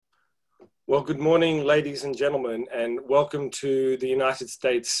Well, good morning, ladies and gentlemen, and welcome to the United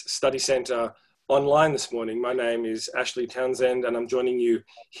States Study Centre online this morning. My name is Ashley Townsend, and I'm joining you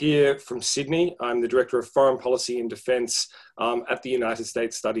here from Sydney. I'm the Director of Foreign Policy and Defence at the United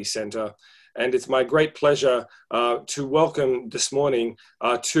States Study Centre. And it's my great pleasure to welcome this morning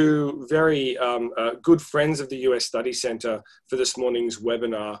two very good friends of the US Study Centre for this morning's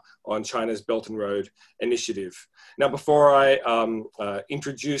webinar on China's Belt and Road Initiative. Now, before I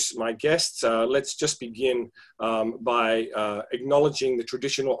introduce my guests, let's just begin by acknowledging the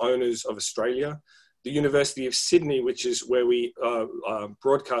traditional owners of Australia. The University of Sydney, which is where we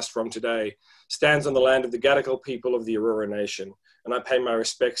broadcast from today, stands on the land of the Gadigal people of the Eora Nation, and I pay my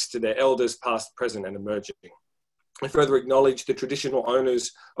respects to their elders past, present and emerging. I further acknowledge the traditional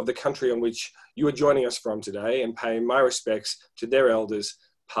owners of the country on which you are joining us from today and pay my respects to their elders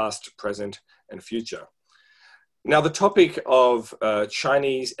past, present and future. Now, the topic of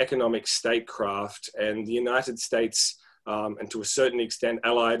Chinese economic statecraft and the United States and to a certain extent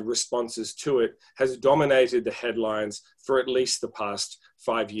allied responses to it has dominated the headlines for at least the past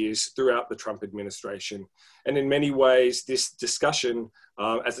 5 years throughout the Trump administration. And in many ways, this discussion,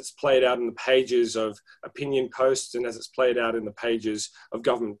 as it's played out in the pages of opinion posts and as it's played out in the pages of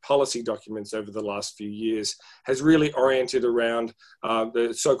government policy documents over the last few years, has really oriented around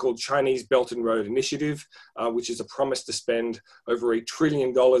the so-called Chinese Belt and Road Initiative, which is a promise to spend over $1 trillion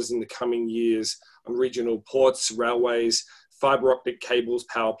in the coming years on regional ports, railways, fiber optic cables,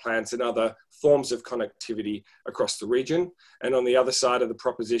 power plants, and other forms of connectivity across the region. And on the other side of the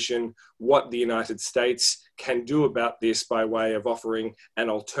proposition, what the United States can do about this by way of offering an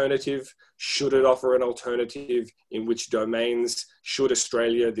alternative. Should it offer an alternative? In which domains should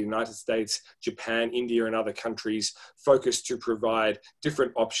Australia, the United States, Japan, India, and other countries focus to provide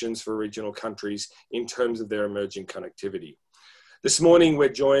different options for regional countries in terms of their emerging connectivity? This morning, we're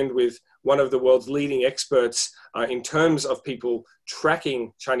joined with one of the world's leading experts in terms of people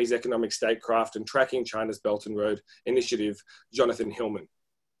tracking Chinese economic statecraft and tracking China's Belt and Road Initiative, Jonathan Hillman.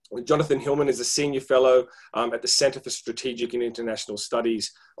 Jonathan Hillman is a senior fellow at the Center for Strategic and International Studies,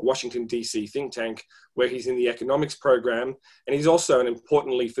 a Washington, D.C. think tank, where he's in the economics program. And he's also, and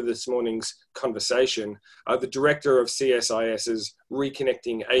importantly for this morning's conversation, the director of CSIS's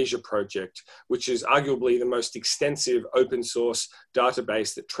Reconnecting Asia project, which is arguably the most extensive open source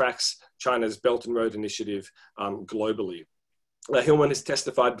database that tracks China's Belt and Road Initiative globally. Hillman has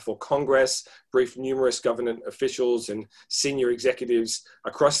testified before Congress, briefed numerous government officials and senior executives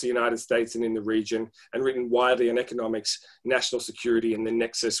across the United States and in the region, and written widely on economics, national security, and the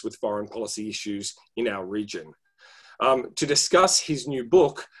nexus with foreign policy issues in our region. To discuss his new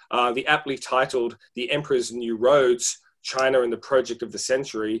book, the aptly titled The Emperor's New Roads, China and the Project of the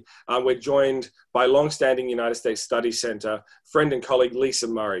Century, we're joined by longstanding United States Study Centre friend and colleague Lisa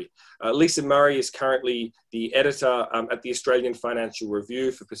Murray. Lisa Murray is currently the editor at the Australian Financial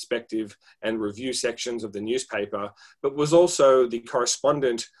Review for perspective and review sections of the newspaper, but was also the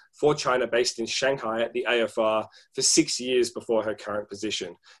correspondent for China based in Shanghai at the AFR for 6 years before her current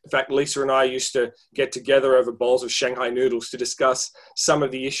position. In fact, Lisa and I used to get together over bowls of Shanghai noodles to discuss some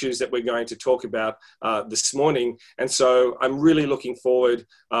of the issues that we're going to talk about this morning. And so I'm really looking forward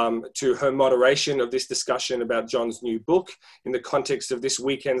to her moderation of this discussion about John's new book in the context of this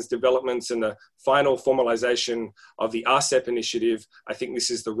weekend's developments and the final formalization of the RCEP initiative. I think this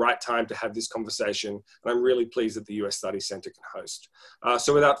is the right time to have this conversation, and I'm really pleased that the US Study Centre can host.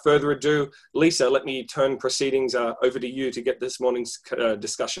 So without further ado, Lisa, let me turn proceedings over to you to get this morning's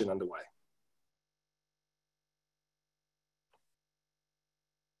discussion underway.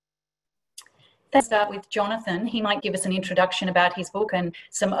 Let's start with Jonathan. He might give us an introduction about his book and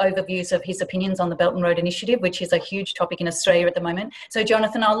some overviews of his opinions on the Belt and Road Initiative, which is a huge topic in Australia at the moment. So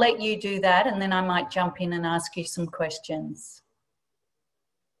Jonathan, I'll let you do that, and then I might jump in and ask you some questions.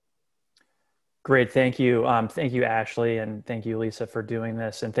 Great, thank you. Thank you, Ashley, and thank you, Lisa, for doing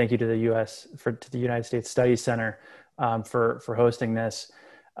this. And thank you to the United States Study Center for hosting this.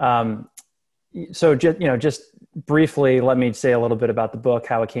 So just briefly, let me say a little bit about the book,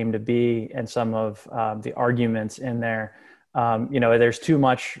 how it came to be, and some of the arguments in there. There's too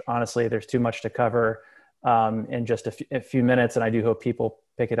much, honestly, there's too much to cover in just a few minutes, and I do hope people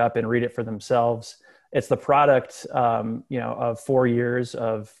pick it up and read it for themselves. It's the product, of 4 years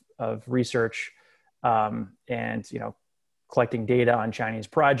of research and collecting data on Chinese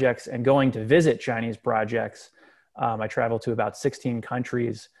projects and going to visit Chinese projects. I traveled to about 16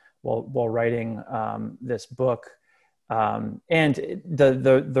 countries while writing this book. And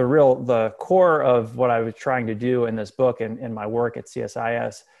the core of what I was trying to do in this book and in my work at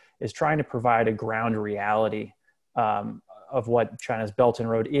CSIS is trying to provide a ground reality of what China's Belt and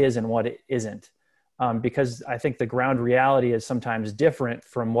Road is and what it isn't. Because I think the ground reality is sometimes different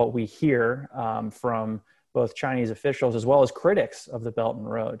from what we hear from both Chinese officials as well as critics of the Belt and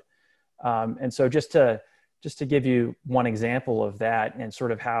Road. And so just to give you one example of that and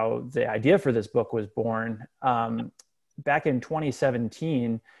sort of how the idea for this book was born, back in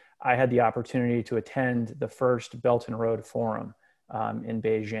 2017, I had the opportunity to attend the first Belt and Road Forum in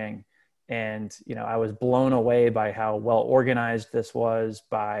Beijing. And, I was blown away by how well organized this was,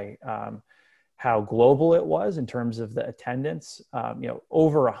 by how global it was in terms of the attendance.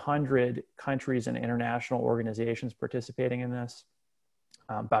 Over 100 countries and international organizations participating in this,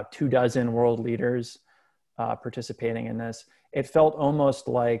 about 24 world leaders participating in this. It felt almost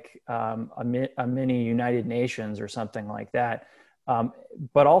like a mini United Nations or something like that.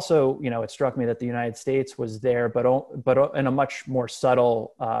 But also, it struck me that the United States was there, but in a much more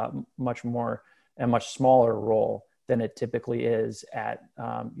subtle, much smaller role than it typically is at,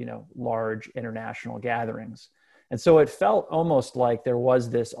 large international gatherings. And so it felt almost like there was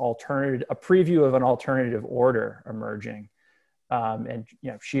this a preview of an alternative order emerging. And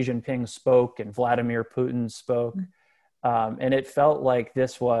Xi Jinping spoke and Vladimir Putin spoke. And it felt like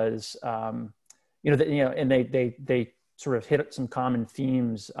this was, and they sort of hit some common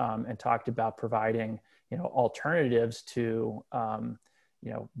themes and talked about providing, alternatives to,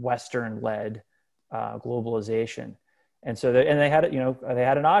 Western-led globalization. And so they had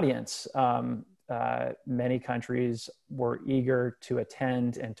an audience. Many countries were eager to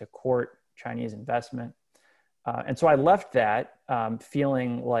attend and to court Chinese investment. And so I left that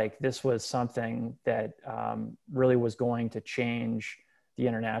feeling like this was something that really was going to change the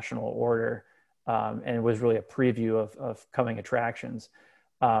international order. And it was really a preview of coming attractions.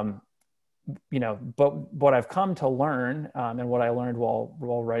 But what I've come to learn and what I learned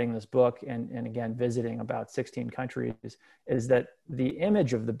while writing this book and again, visiting about 16 countries is that the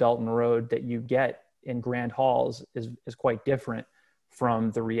image of the Belt and Road that you get in grand halls is quite different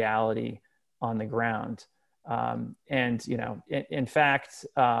from the reality on the ground. In fact,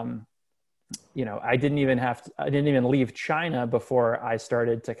 I didn't even leave China before I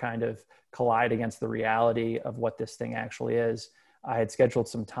started to kind of collide against the reality of what this thing actually is. I had scheduled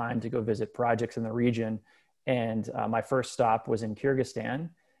some time to go visit projects in the region, and my first stop was in Kyrgyzstan.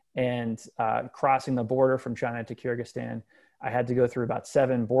 And crossing the border from China to Kyrgyzstan, I had to go through about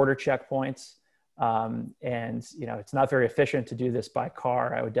 7 border checkpoints. It's not very efficient to do this by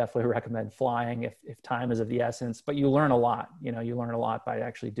car. I would definitely recommend flying if time is of the essence, but you learn a lot. You learn a lot by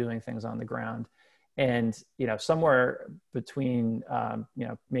actually doing things on the ground. And, somewhere between,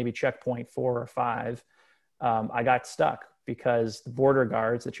 maybe checkpoint 4 or 5, I got stuck because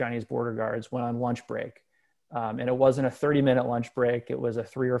the Chinese border guards went on lunch break. And it wasn't a 30-minute lunch break. It was a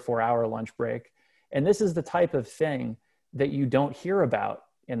 3 or 4 hour lunch break. And this is the type of thing that you don't hear about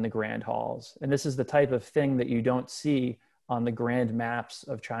in the grand halls. And this is the type of thing that you don't see on the grand maps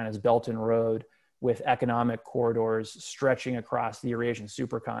of China's Belt and Road, with economic corridors stretching across the Eurasian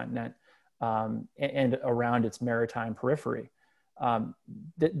supercontinent and around its maritime periphery.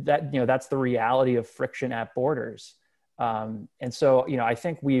 That's the reality of friction at borders. And so, I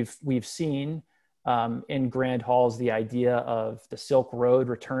think we've seen in grand halls the idea of the Silk Road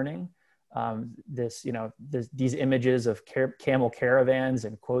returning. These images of camel caravans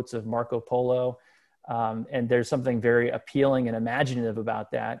and quotes of Marco Polo. And there's something very appealing and imaginative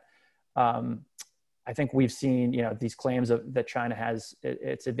about that. I think we've seen, these claims that China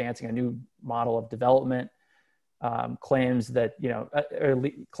it's advancing a new model of development, claims that,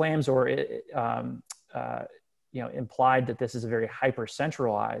 implied that this is a very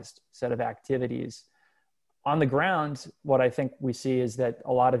hyper-centralized set of activities. On the ground, what I think we see is that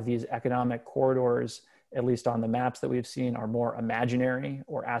a lot of these economic corridors, at least on the maps that we've seen, are more imaginary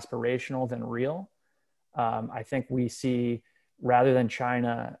or aspirational than real. I think we see, rather than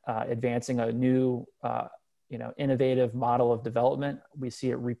China advancing a new, innovative model of development, we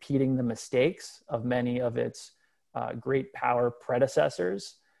see it repeating the mistakes of many of its great power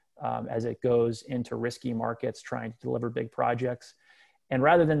predecessors as it goes into risky markets trying to deliver big projects. And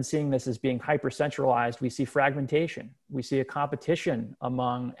rather than seeing this as being hyper-centralized, we see fragmentation. We see a competition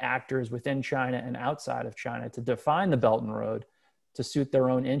among actors within China and outside of China to define the Belt and Road to suit their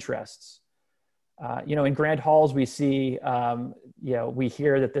own interests. In grand halls, we see, we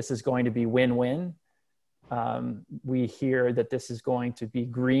hear that this is going to be win-win. We hear that this is going to be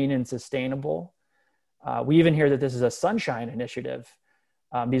green and sustainable. We even hear that this is a sunshine initiative.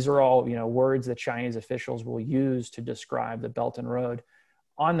 These are all, words that Chinese officials will use to describe the Belt and Road.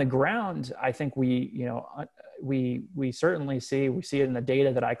 On the ground, I think we certainly see it in the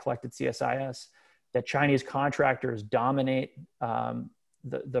data that I collected CSIS. that Chinese contractors dominate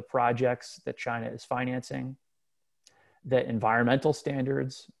the projects that China is financing, that environmental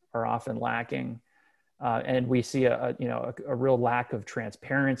standards are often lacking, and we see a real lack of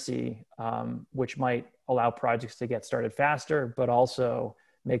transparency, which might allow projects to get started faster, but also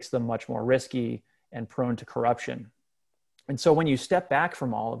makes them much more risky and prone to corruption. And so when you step back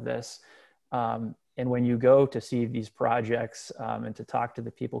from all of this, and when you go to see these projects and to talk to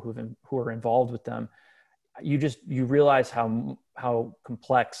the people who are involved with them, you realize how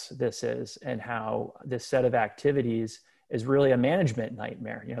complex this is, and how this set of activities is really a management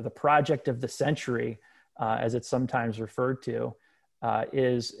nightmare. The project of the century, as it's sometimes referred to,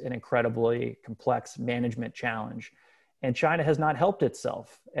 is an incredibly complex management challenge. And China has not helped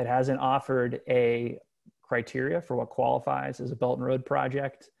itself. It hasn't offered a criteria for what qualifies as a Belt and Road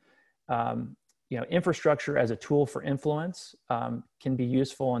project. Infrastructure as a tool for influence can be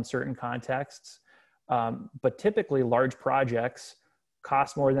useful in certain contexts, but typically large projects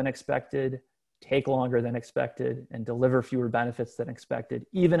cost more than expected, take longer than expected, and deliver fewer benefits than expected,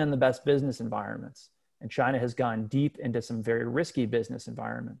 even in the best business environments. And China has gone deep into some very risky business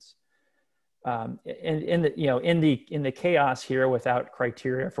environments. And in the chaos here, without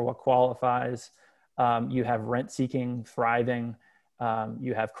criteria for what qualifies, you have rent-seeking thriving,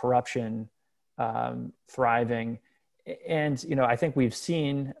 you have corruption thriving, and I think we've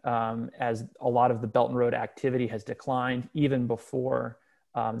seen as a lot of the Belt and Road activity has declined even before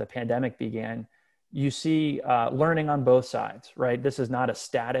the pandemic began. You see learning on both sides, right? This is not a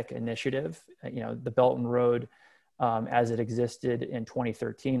static initiative. The Belt and Road as it existed in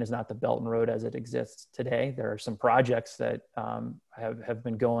 2013 is not the Belt and Road as it exists today. There are some projects that have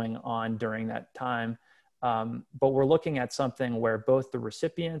been going on during that time, but we're looking at something where both the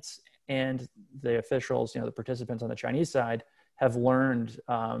recipients and the officials, the participants on the Chinese side, have learned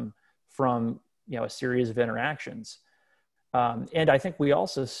from a series of interactions. And I think we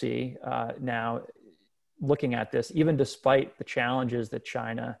also see now, looking at this, even despite the challenges that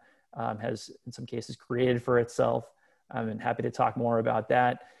China has in some cases created for itself, I'm happy to talk more about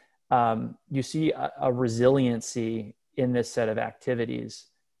that. You see a resiliency in this set of activities,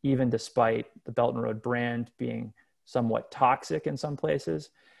 even despite the Belt and Road brand being somewhat toxic in some places.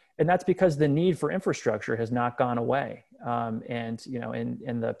 And that's because the need for infrastructure has not gone away. And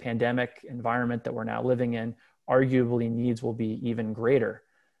in the pandemic environment that we're now living in, arguably needs will be even greater.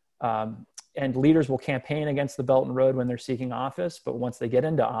 And leaders will campaign against the Belt and Road when they're seeking office, but once they get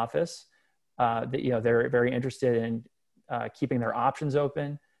into office, they're very interested in keeping their options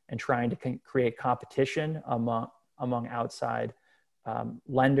open and trying to create competition among outside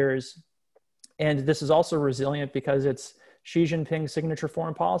lenders. And this is also resilient because it's Xi Jinping's signature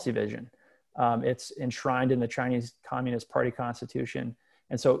foreign policy vision. It's enshrined in the Chinese Communist Party constitution.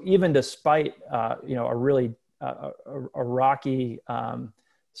 And so even despite a really rocky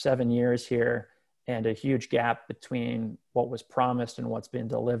 7 years here and a huge gap between what was promised and what's been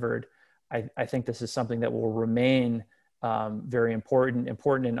delivered, I think this is something that will remain very important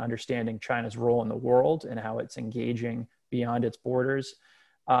in understanding China's role in the world and how it's engaging beyond its borders.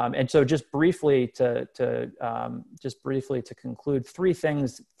 And so just briefly to conclude, three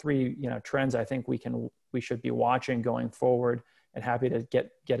trends I think we should be watching going forward, and happy to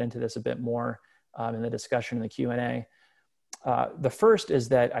get into this a bit more in the discussion in the Q&A. The first is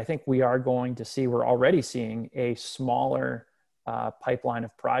that I think we're already seeing a smaller pipeline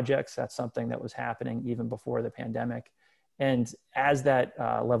of projects. That's something that was happening even before the pandemic. And as that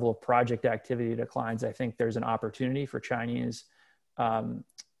level of project activity declines, I think there's an opportunity for Chinese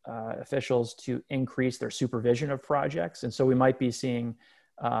officials to increase their supervision of projects. And so we might be seeing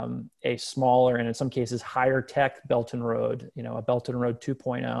a smaller, and in some cases higher tech Belt and Road, a Belt and Road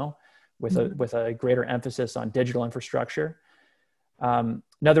 2.0 with a greater emphasis on digital infrastructure.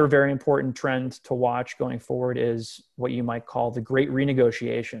 Another very important trend to watch going forward is what you might call the great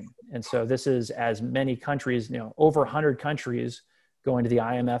renegotiation. And so this is as many countries, over 100 countries going to the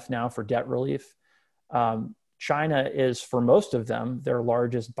IMF now for debt relief. China is, for most of them, their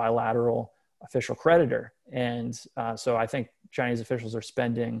largest bilateral official creditor. And so I think Chinese officials are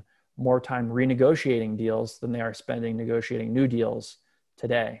spending more time renegotiating deals than they are spending negotiating new deals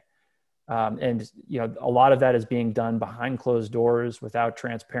today. And a lot of that is being done behind closed doors without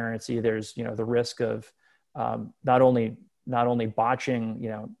transparency. There's the risk of not only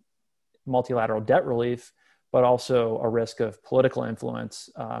botching multilateral debt relief, but also a risk of political influence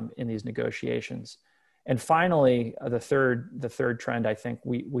in these negotiations. And finally, the third trend I think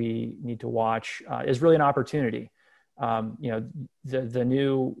we need to watch is really an opportunity. The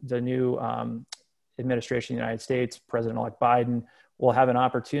new administration in the United States, President-elect Biden, will have an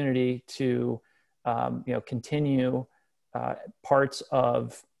opportunity to continue parts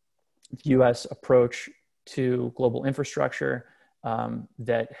of the U.S. approach to global infrastructure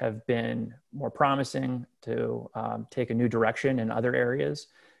that have been more promising, to take a new direction in other areas.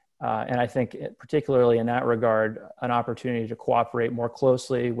 And I think particularly in that regard, an opportunity to cooperate more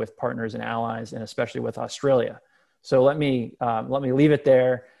closely with partners and allies, and especially with Australia. So let me leave it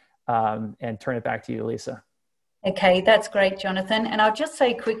there and turn it back to you, Lisa. Okay, that's great, Jonathan. And I'll just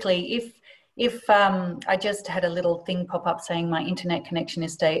say quickly, if I just had a little thing pop up saying my internet connection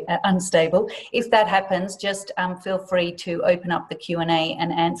is unstable. If that happens, just feel free to open up the Q&A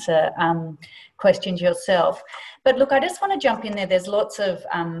and answer questions yourself. But look, I just want to jump in there. There's lots of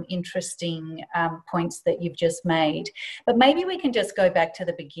interesting points that you've just made, but maybe we can just go back to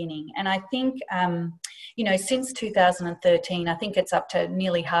the beginning. And I think, since 2013, I think it's up to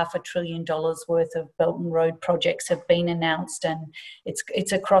nearly $500 billion worth of Belt and Road projects have been announced, and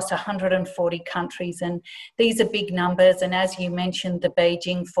it's across 140 countries. And these are big numbers. And as you mentioned, the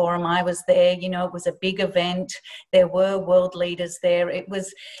Beijing Forum, I was there, it was a big event. There were world leaders there.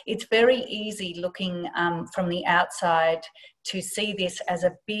 It's very easy looking from the outside to see this as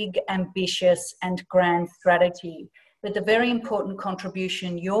a big, ambitious and grand strategy. But the very important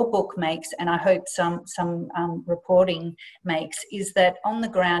contribution your book makes, and I hope some reporting makes, is that on the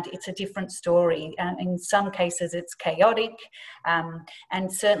ground it's a different story. In some cases it's chaotic,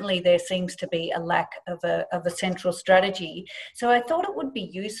 and certainly there seems to be a lack of a central strategy. So I thought it would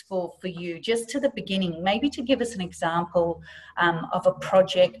be useful for you, just to the beginning, maybe to give us an example of a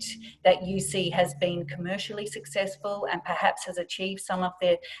project that you see has been commercially successful and perhaps has achieved some of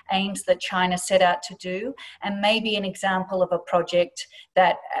the aims that China set out to do, and maybe an example of a project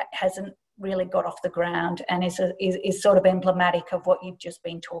that hasn't really got off the ground and is sort of emblematic of what you've just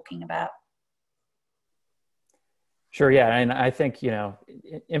been talking about. Sure, yeah, and I think,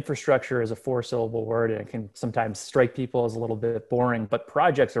 infrastructure is a 4-syllable word, and it can sometimes strike people as a little bit boring, but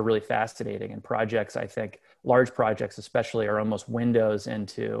projects are really fascinating, and projects, I think, large projects especially, are almost windows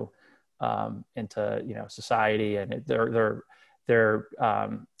into society, and they're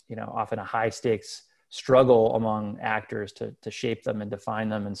often a high stakes struggle among actors to shape them and define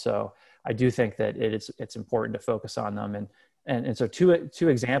them. And so I do think that it's important to focus on them. And so two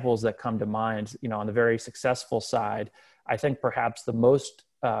examples that come to mind, on the very successful side, I think perhaps the most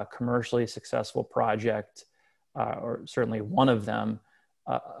commercially successful project, or certainly one of them,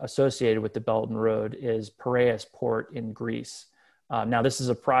 associated with the Belt and Road, is Piraeus Port in Greece. Now, this is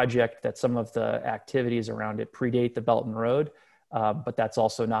a project that some of the activities around it predate the Belt and Road, but that's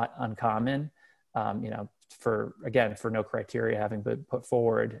also not uncommon. For no criteria having been put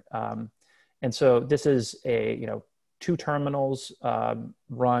forward. And so this is two terminals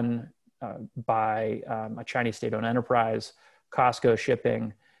run by a Chinese state-owned enterprise, COSCO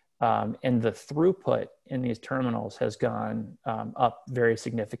Shipping, and the throughput in these terminals has gone up very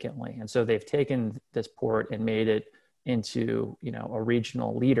significantly. And so they've taken this port and made it into, a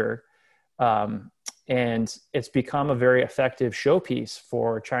regional leader. And it's become a very effective showpiece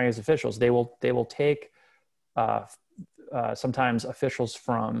for Chinese officials. They will take sometimes officials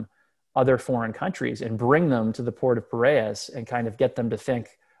from other foreign countries and bring them to the port of Piraeus and kind of get them to think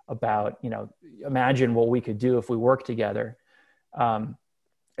about, imagine what we could do if we work together.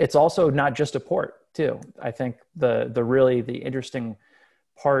 It's also not just a port too. I think the interesting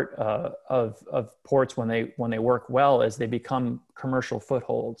part of ports when they work well is they become commercial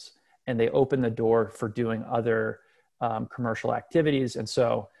footholds, and they open the door for doing other commercial activities. And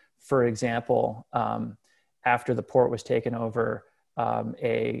so, for example, after the port was taken over,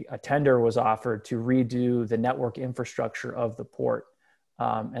 a tender was offered to redo the network infrastructure of the port.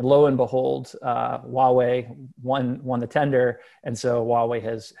 And lo and behold, Huawei won the tender. And so Huawei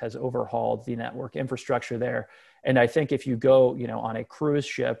has overhauled the network infrastructure there. And I think if you go, on a cruise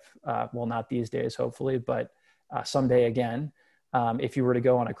ship, well, not these days, hopefully, but someday again, if you were to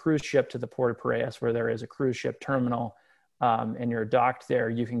go on a cruise ship to the port of Piraeus, where there is a cruise ship terminal, and you're docked there,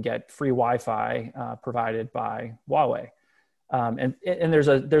 you can get free Wi-Fi provided by Huawei. And there's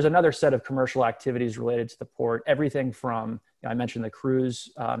another set of commercial activities related to the port. Everything from, I mentioned the cruise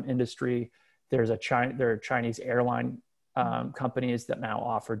industry. There are Chinese airline companies that now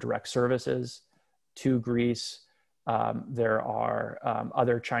offer direct services to Greece. There are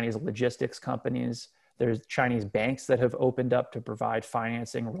other Chinese logistics companies. There's Chinese banks that have opened up to provide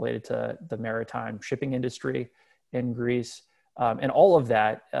financing related to the maritime shipping industry in Greece. And all of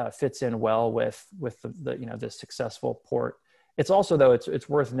that fits in well with the successful port. It's also, though, it's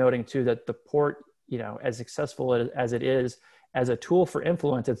worth noting too that the port, as successful as it is as a tool for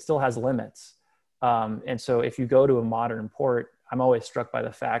influence, it still has limits. And so if you go to a modern port, I'm always struck by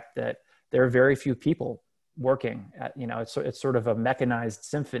the fact that there are very few people working at, it's sort of a mechanized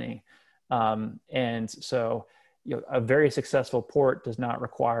symphony. And so, a very successful port does not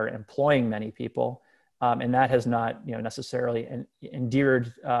require employing many people. And that has not, necessarily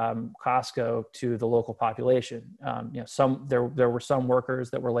endeared COSCO to the local population. There were some workers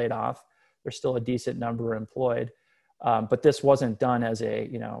that were laid off. There's still a decent number employed, but this wasn't done as a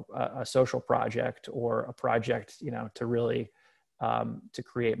social project or a project, to really to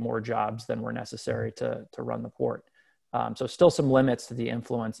create more jobs than were necessary to run the port. So still some limits to the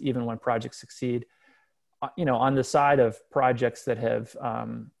influence, even when projects succeed. On the side of projects that have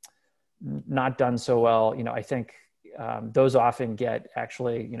not done so well, I think those often get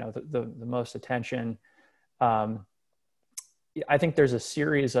actually, the most attention. I think there's a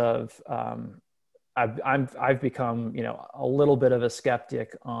series of, I've become, a little bit of a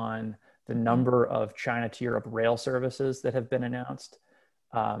skeptic on the number of China to Europe rail services that have been announced.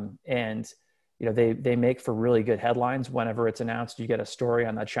 And they make for really good headlines whenever it's announced. You get a story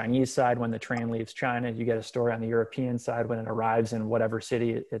on the Chinese side when the train leaves China. You get a story on the European side when it arrives in whatever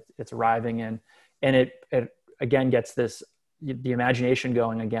city it's arriving in. And it again gets the imagination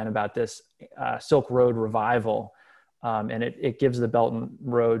going again about this Silk Road revival. And it gives the Belt and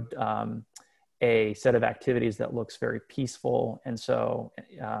Road a set of activities that looks very peaceful. And so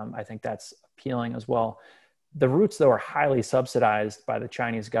I think that's appealing as well. The routes, though, are highly subsidized by the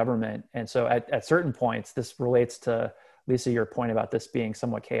Chinese government. And so at certain points, this relates to, Lisa, your point about this being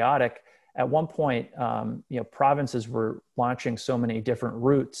somewhat chaotic. At one point, provinces were launching so many different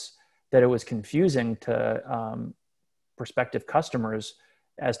routes that it was confusing to prospective customers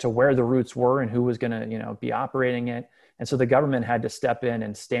as to where the routes were and who was going to, be operating it. And so the government had to step in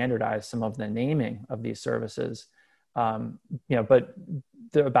and standardize some of the naming of these services. But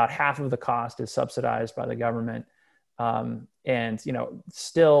about half of the cost is subsidized by the government. And,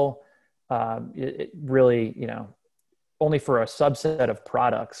 still it really, only for a subset of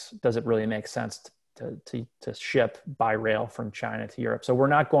products does it really make sense to ship by rail from China to Europe. So we're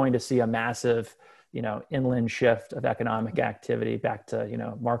not going to see a massive, inland shift of economic activity back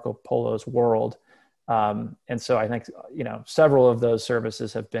to, Marco Polo's world. And so I think, several of those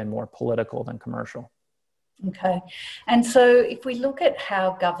services have been more political than commercial. Okay. And so if we look at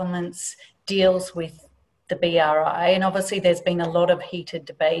how governments deals with the BRI, and obviously there's been a lot of heated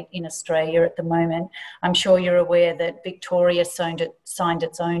debate in Australia at the moment. I'm sure you're aware that Victoria signed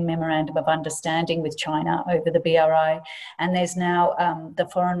its own memorandum of understanding with China over the BRI, and there's now the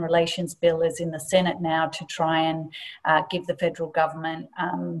Foreign Relations Bill is in the Senate now to try and give the federal government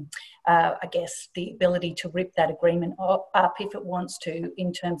the ability to rip that agreement up if it wants to,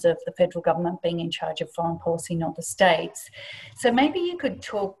 in terms of the federal government being in charge of foreign policy, not the states. So maybe you could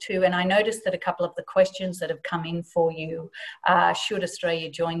talk to, and I noticed that a couple of the questions that have come in for you, should Australia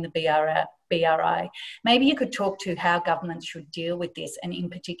join the BRI? Maybe you could talk to how governments should deal with this, and in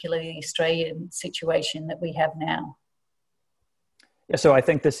particular the Australian situation that we have now. Yeah, so I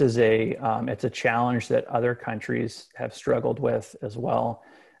think this is it's a challenge that other countries have struggled with as well.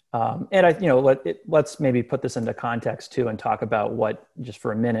 And let's maybe put this into context too, and talk about just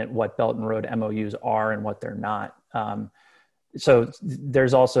for a minute, what Belt and Road MOUs are and what they're not. So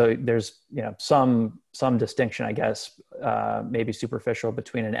there's some distinction, I guess, maybe superficial,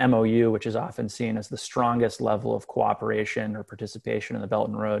 between an MOU, which is often seen as the strongest level of cooperation or participation in the Belt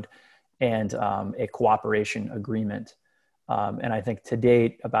and Road, and a cooperation agreement. And I think to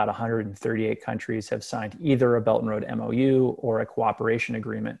date, about 138 countries have signed either a Belt and Road MOU or a cooperation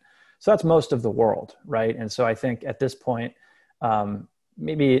agreement. So that's most of the world, right? And so I think at this point,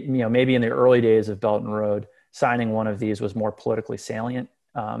 maybe in the early days of Belt and Road, signing one of these was more politically salient.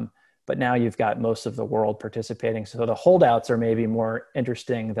 But now you've got most of the world participating. So the holdouts are maybe more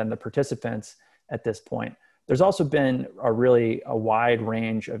interesting than the participants at this point. There's also been a wide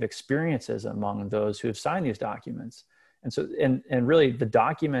range of experiences among those who have signed these documents. And so, and really the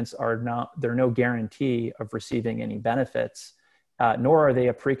documents they're no guarantee of receiving any benefits, nor are they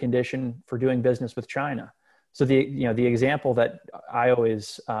a precondition for doing business with China. So the example that I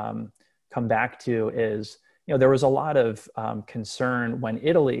always come back to is, there was a lot of concern when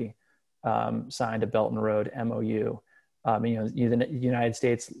Italy signed a Belt and Road MOU. The United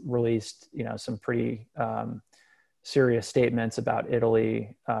States released, some pretty serious statements about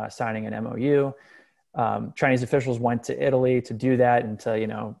Italy signing an MOU. Chinese officials went to Italy to do that and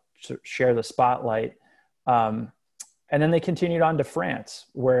to share the spotlight, and then they continued on to France,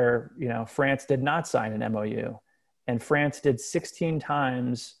 where France did not sign an MOU, and France did 16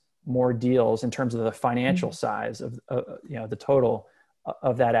 times more deals in terms of the financial size of the total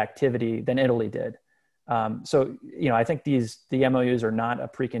of that activity than Italy did. So, I think the MOUs are not a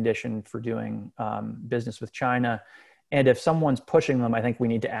precondition for doing business with China. And if someone's pushing them, I think we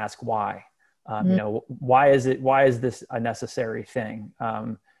need to ask why. Why is this a necessary thing?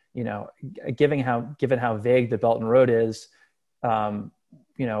 Given how vague the Belt and Road is,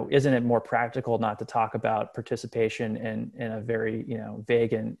 isn't it more practical not to talk about participation in a very,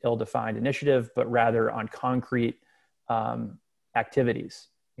 vague and ill-defined initiative, but rather on concrete activities?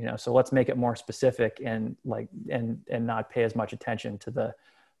 So let's make it more specific and not pay as much attention to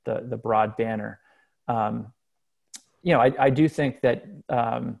the broad banner. I do think that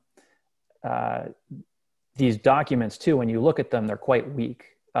these documents too, when you look at them, they're quite weak.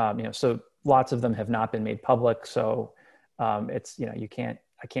 So lots of them have not been made public. So it's,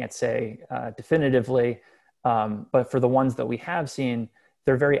 I can't say definitively, but for the ones that we have seen,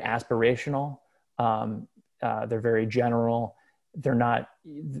 they're very aspirational. They're very general. They're not,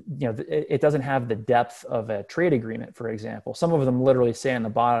 it doesn't have the depth of a trade agreement, for example. Some of them literally say on the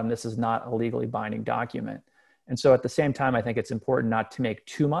bottom, this is not a legally binding document. And so at the same time, I think it's important not to make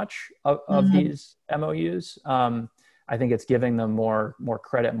too much of these MOUs. I think it's giving them more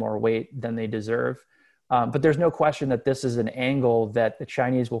credit, more weight than they deserve. But there's no question that this is an angle that the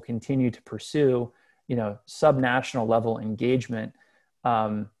Chinese will continue to pursue, subnational level engagement.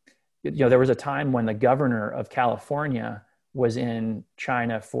 There was a time when the governor of California was in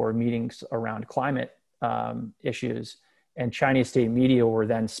China for meetings around climate issues, and Chinese state media were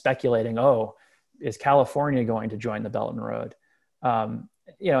then speculating, is California going to join the Belt and Road?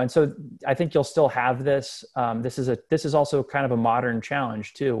 And so I think you'll still have this. This is also kind of a modern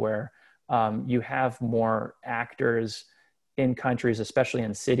challenge too, where you have more actors in countries, especially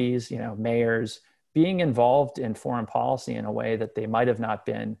in cities, mayors being involved in foreign policy in a way that they might have not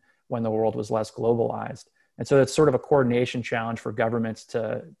been when the world was less globalized. And so it's sort of a coordination challenge for governments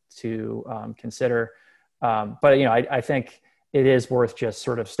to consider. But I think it is worth just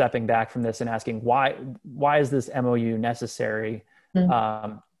sort of stepping back from this and asking why is this MOU necessary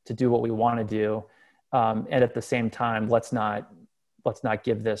to do what we want to do, and at the same time, let's not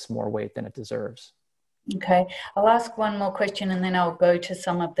give this more weight than it deserves. Okay, I'll ask one more question and then I'll go to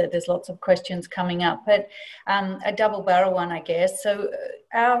some of there's lots of questions coming up, but a double barrel one, I guess. So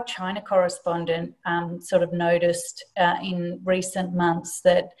our China correspondent sort of noticed in recent months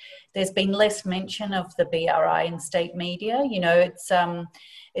that there's been less mention of the BRI in state media.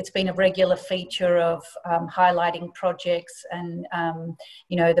 It's been a regular feature of highlighting projects, and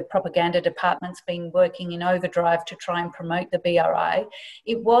the propaganda department's been working in overdrive to try and promote the BRI.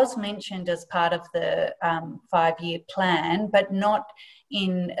 It was mentioned as part of the 5-year plan, but not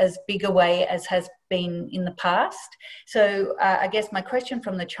in as big a way as has been in the past. So I guess my question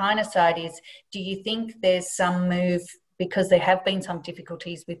from the China side is, do you think there's some move, because there have been some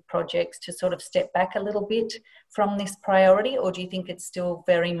difficulties with projects, to sort of step back a little bit from this priority, or do you think it's still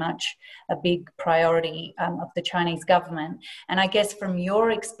very much a big priority of the Chinese government? And I guess from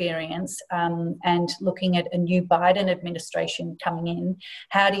your experience and looking at a new Biden administration coming in,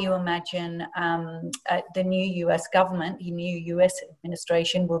 how do you imagine the new US government, the new US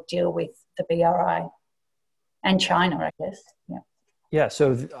administration will deal with the BRI and China, I guess? Yeah. Yeah,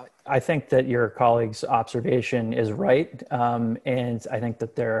 so I think that your colleague's observation is right, and I think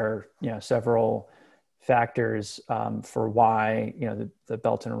that there are several factors for why the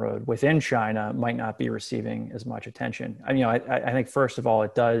Belt and Road within China might not be receiving as much attention. I think first of all,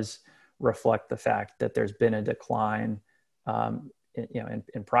 it does reflect the fact that there's been a decline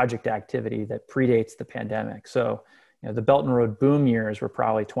in project activity that predates the pandemic. So the Belt and Road boom years were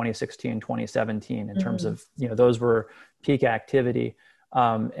probably 2016, 2017 in terms of, those were peak activity.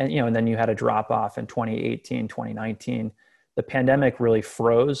 And then you had a drop off in 2018, 2019. The pandemic really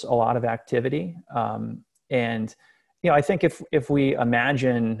froze a lot of activity. And I think if we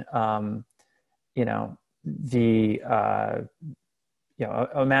imagine,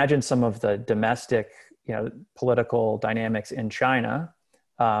 imagine some of the domestic, political dynamics in China,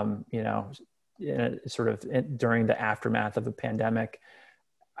 during the aftermath of the pandemic,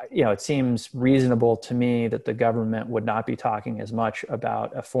 it seems reasonable to me that the government would not be talking as much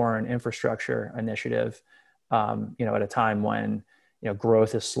about a foreign infrastructure initiative, at a time when,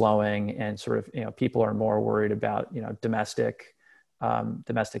 growth is slowing and sort of, people are more worried about, domestic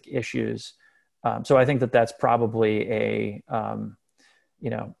issues. So I think that that's probably a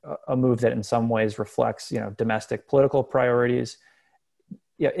move that in some ways reflects, domestic political priorities.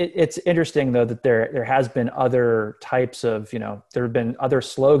 It's interesting though that there has been other types of, there have been other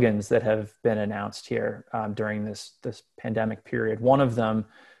slogans that have been announced here during this pandemic period. One of them,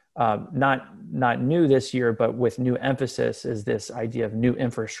 not new this year, but with new emphasis, is this idea of new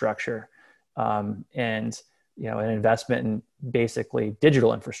infrastructure. and an investment in basically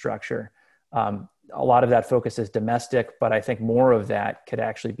digital infrastructure. A lot of that focus is domestic, but I think more of that could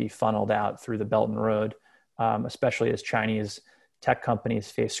actually be funneled out through the Belt and Road, especially as Chinese tech companies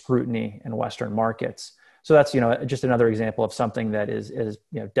face scrutiny in Western markets. So that's just another example of something that is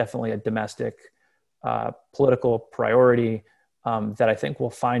definitely a domestic political priority that I think will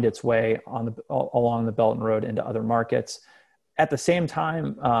find its way along the Belt and Road into other markets. At the same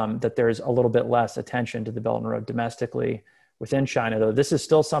time that there's a little bit less attention to the Belt and Road domestically within China, though, this is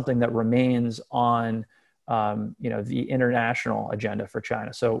still something that remains on the international agenda for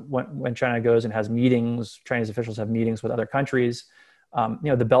China. So when China goes and has meetings, Chinese officials have meetings with other countries,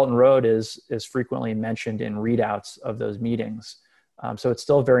 the Belt and Road is frequently mentioned in readouts of those meetings. So it's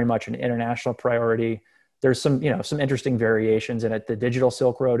still very much an international priority. There's some interesting variations in it. The digital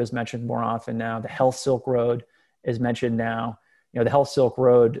Silk Road is mentioned more often now. The Health Silk Road is mentioned now. The Health Silk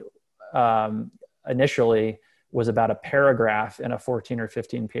Road initially was about a paragraph in a 14 or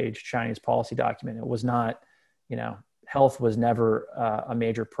 15 page Chinese policy document. It was not, health was never a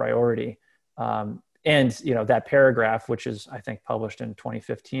major priority. And that paragraph, which is, I think, published in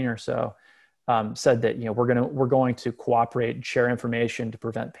 2015 or so, said that, we're going to cooperate and share information to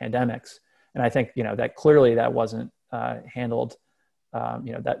prevent pandemics. And I think, that clearly that wasn't handled,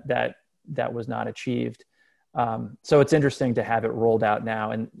 that was not achieved. So it's interesting to have it rolled out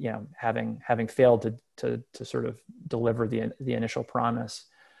now, and having failed to sort of deliver the initial promise.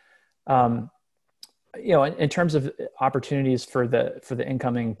 In terms of opportunities for the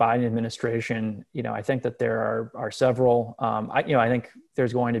incoming Biden administration, I think that there are several. I think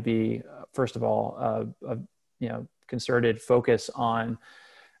there's going to be, first of all, a concerted focus on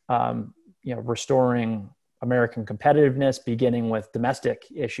restoring American competitiveness, beginning with domestic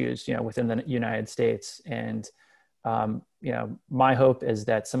issues, within the United States. And, my hope is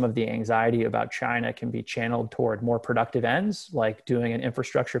that some of the anxiety about China can be channeled toward more productive ends, like doing an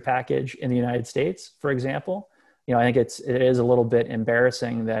infrastructure package in the United States, for example. I think it is a little bit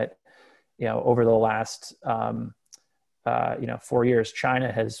embarrassing that, over the last, 4 years,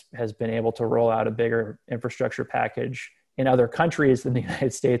 China has been able to roll out a bigger infrastructure package in other countries than the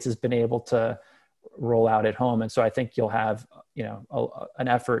United States has been able to roll out at home. And so I think you'll have, an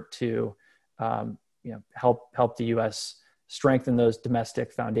effort to, help the U.S. strengthen those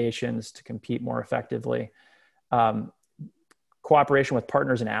domestic foundations to compete more effectively. Cooperation with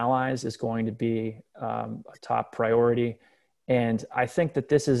partners and allies is going to be a top priority. And I think that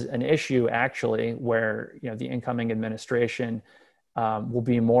this is an issue actually where, the incoming administration will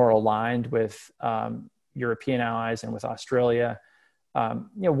be more aligned with European allies and with Australia.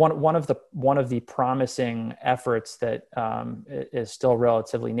 One of the promising efforts that is still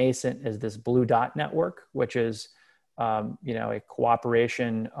relatively nascent is this Blue Dot Network, which is a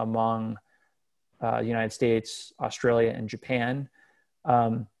cooperation among the United States, Australia, and Japan,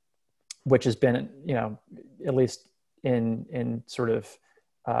 which has been at least in sort of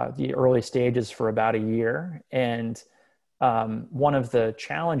the early stages for about a year. And one of the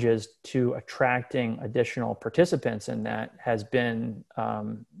challenges to attracting additional participants in that has been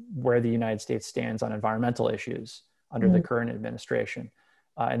where the United States stands on environmental issues under the current administration.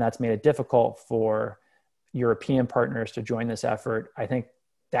 And that's made it difficult for European partners to join this effort. I think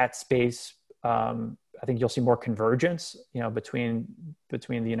that space, I think you'll see more convergence, between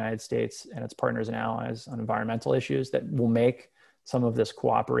the United States and its partners and allies on environmental issues that will make some of this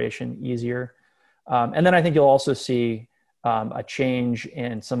cooperation easier. And then I think you'll also see a change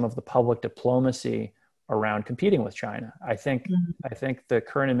in some of the public diplomacy around competing with China. I think the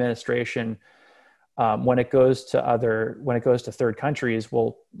current administration, when it goes to third countries,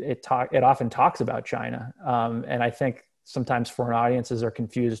 it often talks about China, and I think sometimes foreign audiences are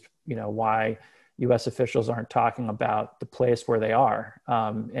confused, why U.S. officials aren't talking about the place where they are,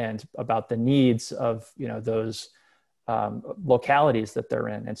 and about the needs of those localities that they're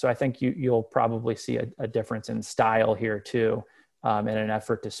in. And so I think you'll probably see a difference in style here too, in an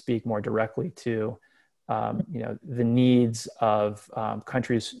effort to speak more directly to, the needs of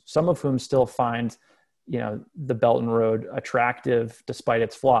countries, some of whom still find, the Belt and Road attractive despite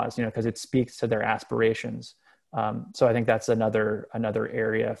its flaws, because it speaks to their aspirations. So I think that's another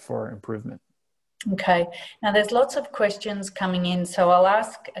area for improvement. Okay, now there's lots of questions coming in, so I'll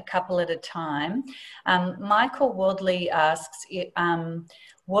ask a couple at a time. Michael Wadley asks,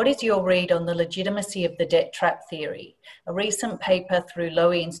 what is your read on the legitimacy of the debt trap theory? A recent paper through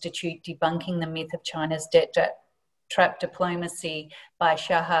Lowy Institute debunking the myth of China's debt trap diplomacy by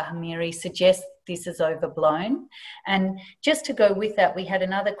Shaha Hamiri suggests this is overblown. And just to go with that, we had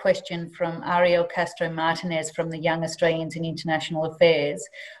another question from Ariel Castro Martinez from the Young Australians in International Affairs.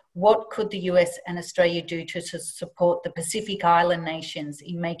 what could the US and Australia do to support the Pacific Island nations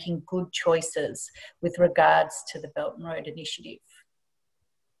in making good choices with regards to the Belt and Road Initiative?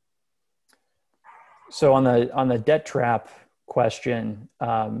 So on the debt trap question,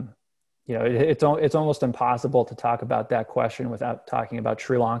 it's almost impossible to talk about that question without talking about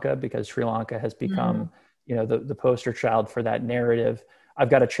Sri Lanka, because Sri Lanka has become, the poster child for that narrative. I've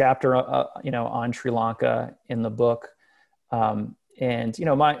got a chapter, on Sri Lanka in the book.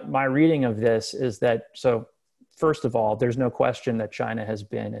 My reading of this is that, so first of all, there's no question that China has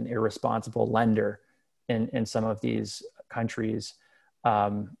been an irresponsible lender in some of these countries.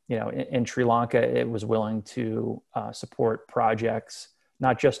 In Sri Lanka, it was willing to support projects,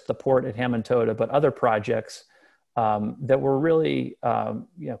 not just the port at Hambantota, but other projects that were really,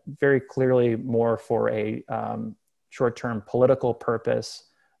 very clearly more for a short-term political purpose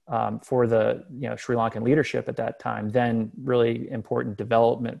for the Sri Lankan leadership at that time than really important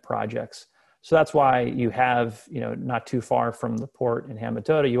development projects. So that's why you have, not too far from the port in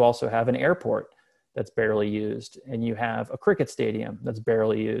Hambantota, you also have an airport that's barely used, and you have a cricket stadium that's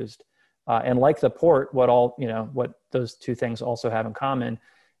barely used. And like the port, what those two things also have in common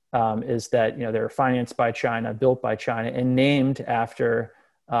is that, they're financed by China, built by China, and named after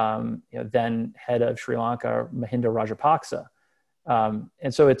then head of Sri Lanka, Mahinda Rajapaksa.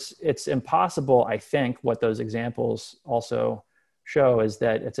 And so it's impossible, I think, what those examples also show is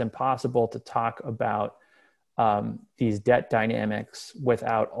that it's impossible to talk about these debt dynamics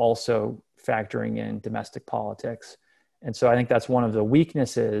without also factoring in domestic politics. And so I think that's one of the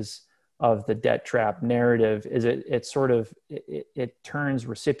weaknesses of the debt trap narrative is it turns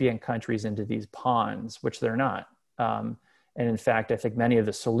recipient countries into these pawns, which they're not. And in fact, I think many of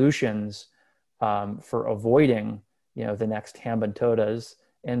the solutions for avoiding, the next Hambantotas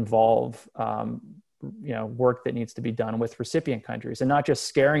involve, work that needs to be done with recipient countries, and not just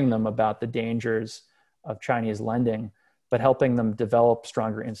scaring them about the dangers of Chinese lending, but helping them develop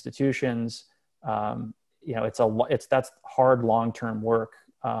stronger institutions. That's hard long-term work,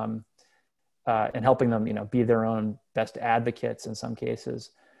 and helping them, be their own best advocates in some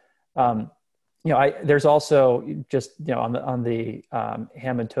cases. There's also just, on the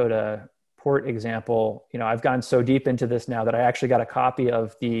Hambantota port example, I've gone so deep into this now that I actually got a copy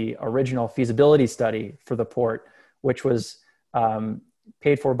of the original feasibility study for the port, which was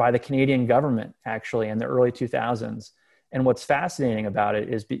paid for by the Canadian government actually in the early 2000s. And what's fascinating about it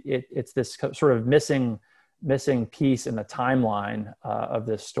is it's this sort of missing piece in the timeline of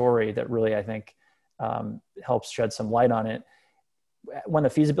this story that really, I think, helps shed some light on it. When the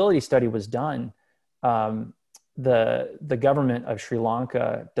feasibility study was done, the government of Sri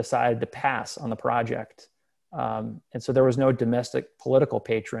Lanka decided to pass on the project. And so there was no domestic political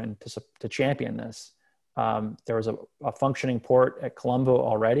patron to champion this. There was a functioning port at Colombo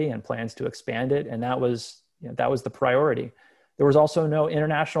already and plans to expand it. And that was the priority. There was also no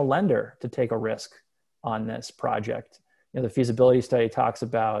international lender to take a risk on this project. The feasibility study talks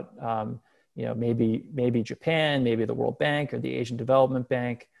about, maybe Japan, maybe the World Bank or the Asian Development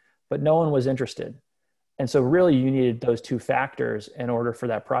Bank, but no one was interested. And so really you needed those two factors in order for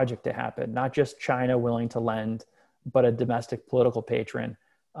that project to happen, not just China willing to lend, but a domestic political patron.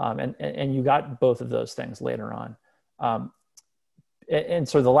 And you got both of those things later on. And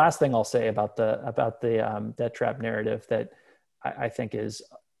so the last thing I'll say about the debt trap narrative that I think is,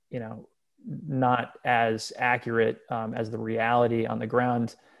 not as accurate as the reality on the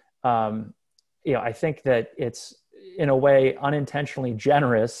ground. I think that it's in a way unintentionally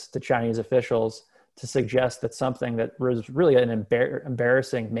generous to Chinese officials to suggest that something that was really an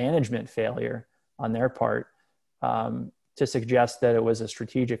embarrassing management failure on their part, to suggest that it was a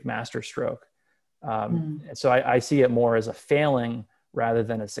strategic masterstroke. So I see it more as a failing rather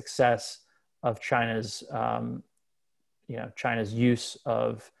than a success of China's, China's use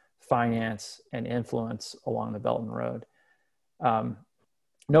of finance and influence along the Belt and Road.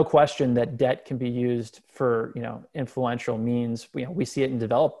 No question that debt can be used for, influential means. We see it in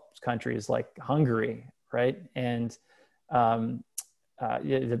developed countries like Hungary, right? And the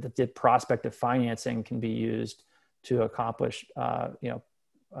prospect of financing can be used to accomplish,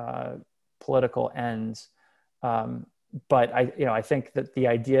 political ends. But I think that the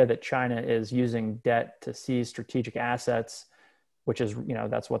idea that China is using debt to seize strategic assets, which is,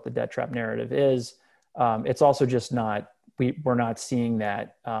 that's what the debt trap narrative is. It's also just not, we're not seeing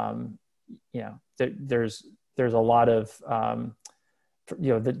that, there's a lot of,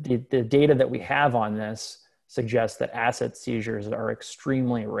 the data that we have on this suggests that asset seizures are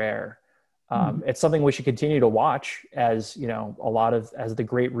extremely rare. It's something we should continue to watch as, as the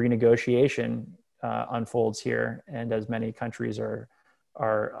great renegotiation unfolds here, and as many countries are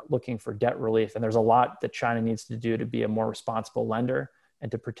are looking for debt relief. And there's a lot that China needs to do to be a more responsible lender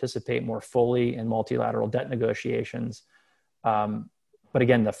and to participate more fully in multilateral debt negotiations. But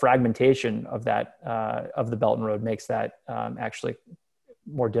again, the fragmentation of that, of the Belt and Road makes that actually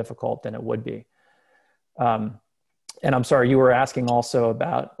more difficult than it would be. And I'm sorry, you were asking also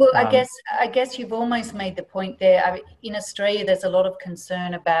about. Well, I guess you've almost made the point there. I mean, in Australia, there's a lot of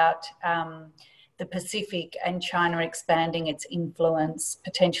concern about the Pacific and China expanding its influence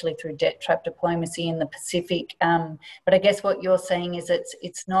potentially through debt trap diplomacy in the Pacific. But I guess what you're saying is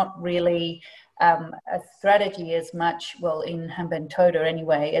it's not really a strategy as much, well, in Hambantota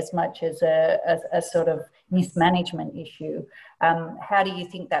anyway, as much as a sort of mismanagement issue. How do you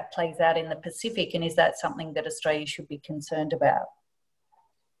think that plays out in the Pacific, and is that something that Australia should be concerned about?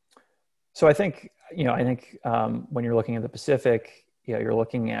 So I think when you're looking at the Pacific, you're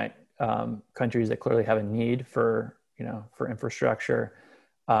looking at countries that clearly have a need for infrastructure.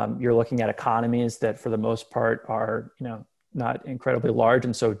 You're looking at economies that for the most part are, not incredibly large.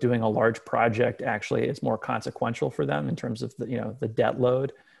 And so doing a large project actually is more consequential for them in terms of the debt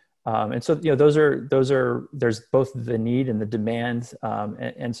load. And so, there's both the need and the demand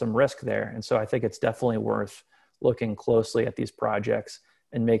and some risk there. And so I think it's definitely worth looking closely at these projects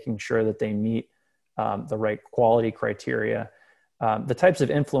and making sure that they meet the right quality criteria. The types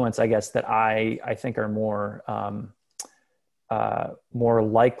of influence, I guess, that I think are more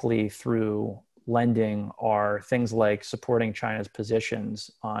likely through lending are things like supporting China's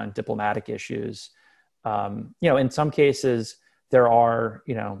positions on diplomatic issues. In some cases, there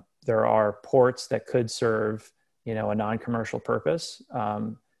are ports that could serve, a non-commercial purpose.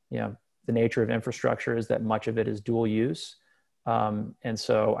 The nature of infrastructure is that much of it is dual use. And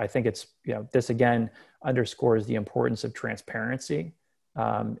so I think it's, this again underscores the importance of transparency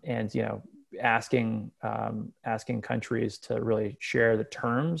and, asking countries to really share the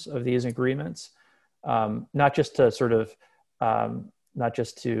terms of these agreements, not just to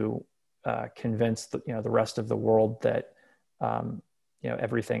convince the rest of the world that,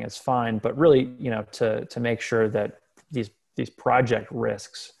 everything is fine, but really, to make sure that these project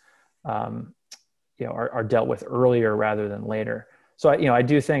risks, are dealt with earlier rather than later. So I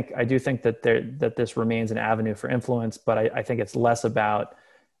do think that this remains an avenue for influence, but I think it's less about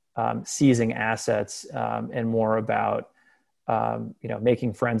seizing assets and more about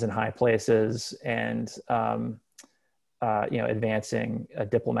making friends in high places and advancing a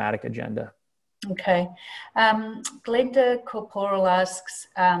diplomatic agenda. Okay. Glenda Corporal asks,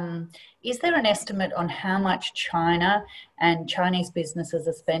 is there an estimate on how much China and Chinese businesses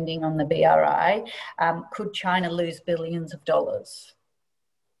are spending on the BRI? Could China lose billions of dollars?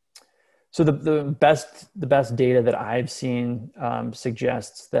 So the best data that I've seen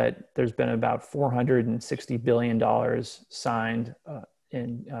suggests that there's been about $460 billion signed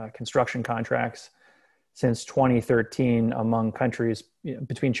in construction contracts since 2013 among countries,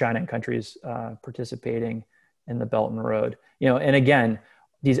 between China and countries participating in the Belt and Road. And again,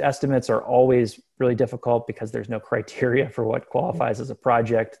 these estimates are always really difficult because there's no criteria for what qualifies as a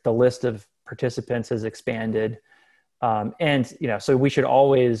project. The list of participants has expanded. So we should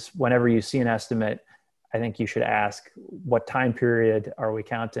always, whenever you see an estimate, I think you should ask, what time period are we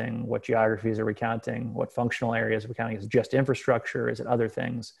counting? What geographies are we counting? What functional areas are we counting? Is it just infrastructure? Is it other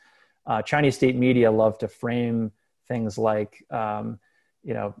things? Chinese state media love to frame things like,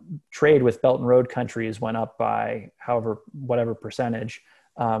 trade with Belt and Road countries went up by whatever percentage,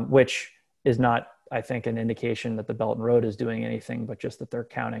 which is not, I think, an indication that the Belt and Road is doing anything, but just that they're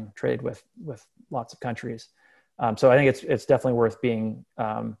counting trade with lots of countries. So I think it's definitely worth being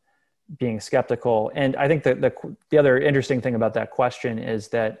skeptical. And I think that the other interesting thing about that question is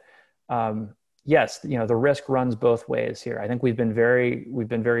that, yes, the risk runs both ways here. I think we've been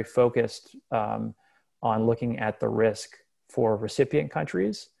very focused on looking at the risk for recipient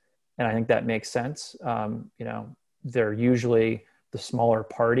countries, and I think that makes sense. They're usually the smaller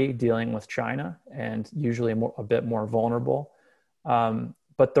party dealing with China, and usually a bit more vulnerable.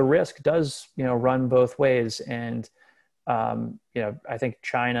 But the risk does, run both ways, and I think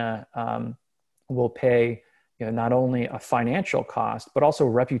China will pay, not only a financial cost but also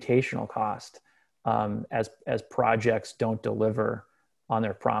reputational cost as projects don't deliver on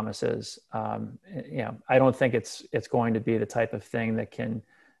their promises. I don't think it's going to be the type of thing that can,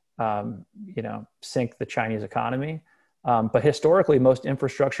 sink the Chinese economy. But historically, most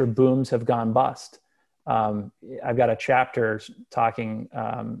infrastructure booms have gone bust. I've got a chapter talking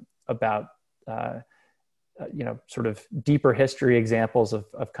about, sort of deeper history examples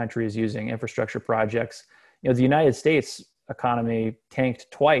of countries using infrastructure projects. The United States economy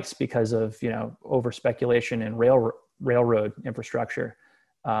tanked twice because of, over speculation in railroad infrastructure.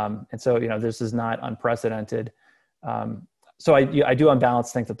 And so, this is not unprecedented. So I do on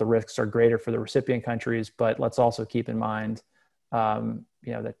balance think that the risks are greater for the recipient countries, but let's also keep in mind,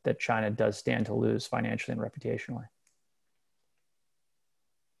 that China does stand to lose financially and reputationally.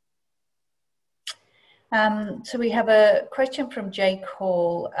 So we have a question from Jake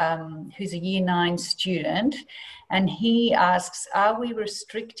Hall, who's a Year 9 student, and he asks, are we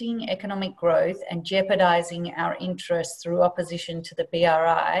restricting economic growth and jeopardizing our interests through opposition to the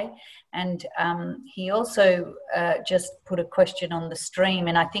BRI? And he also just put a question on the stream,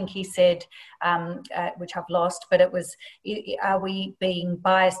 and I think he said, which I've lost, but it was, are we being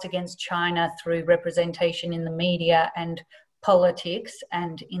biased against China through representation in the media and politics,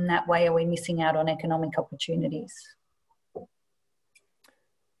 and in that way are we missing out on economic opportunities?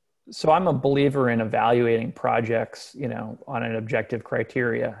 So I'm a believer in evaluating projects, on an objective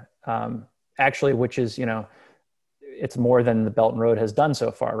criteria, actually, which is, it's more than the Belt and Road has done so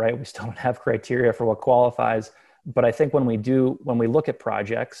far, right? We still don't have criteria for what qualifies, but I think when we look at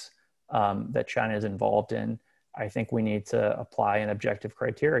projects that China is involved in, I think we need to apply an objective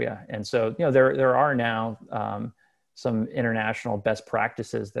criteria. And so, there are now some international best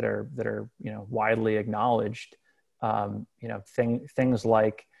practices that are widely acknowledged. Things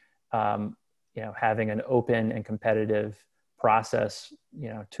like having an open and competitive process,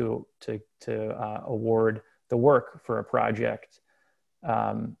 to award the work for a project,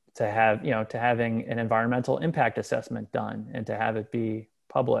 to having an environmental impact assessment done and to have it be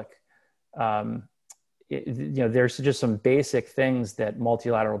public. There's just some basic things that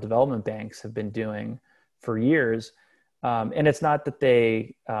multilateral development banks have been doing for years. And it's not that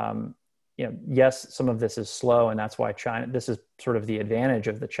they, yes, some of this is slow, and that's why this is sort of the advantage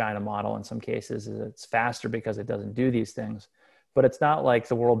of the China model in some cases, is it's faster because it doesn't do these things. But it's not like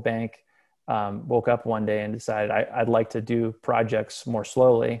the World Bank woke up one day and decided, I'd like to do projects more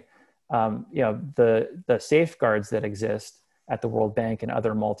slowly. The safeguards that exist at the World Bank and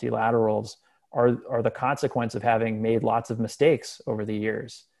other multilaterals are the consequence of having made lots of mistakes over the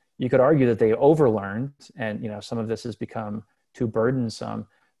years. You could argue that they overlearned, and some of this has become too burdensome,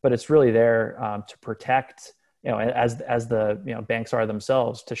 but it's really there to protect, as the banks are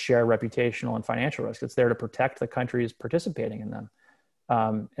themselves, to share reputational and financial risk. It's there to protect the countries participating in them,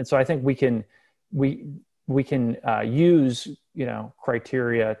 and so I think we can use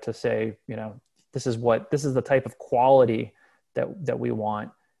criteria to say this is the type of quality that we want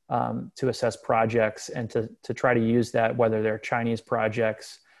to assess projects, and to try to use that, whether they're Chinese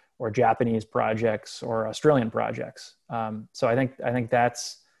projects or Japanese projects or Australian projects. So I think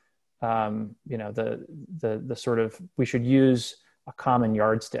that's, the sort of, we should use a common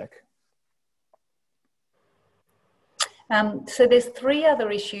yardstick. So there's 3 other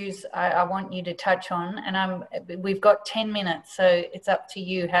issues I want you to touch on, and we've got 10 minutes, so it's up to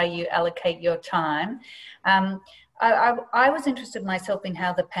you how you allocate your time. I was interested myself in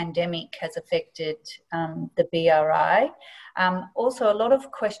how the pandemic has affected the BRI. Also, a lot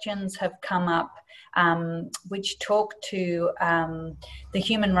of questions have come up which talk to the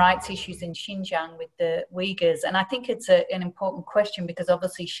human rights issues in Xinjiang with the Uyghurs. And I think it's an important question because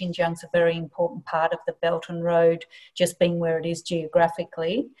obviously Xinjiang's a very important part of the Belt and Road, just being where it is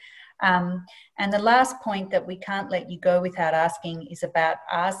geographically. And the last point that we can't let you go without asking is about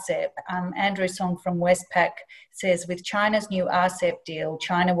RCEP. Andrew Song from Westpac says, with China's new RCEP deal,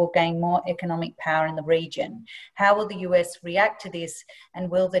 China will gain more economic power in the region. How will the US react to this,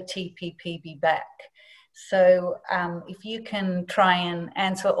 and will the TPP be back? So if you can try and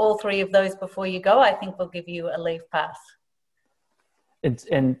answer all 3 of those before you go, I think we'll give you a leave pass.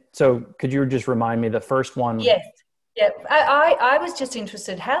 And so could you just remind me the first one? Yes. Yeah, I was just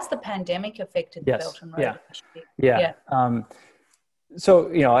interested, how's the pandemic affected the Belt and Road? Yeah. So,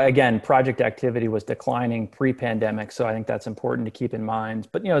 again, project activity was declining pre-pandemic, so I think that's important to keep in mind.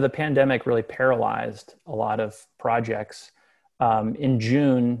 But, the pandemic really paralyzed a lot of projects. In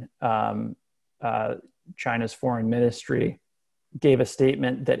June, China's foreign ministry gave a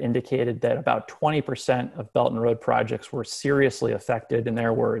statement that indicated that about 20% of Belt and Road projects were seriously affected, in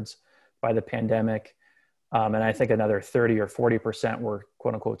their words, by the pandemic. And I think another 30 or 40% were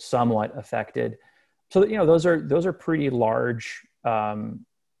 "quote unquote" somewhat affected. So those are pretty large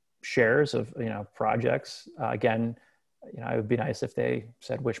shares of projects. Again, it would be nice if they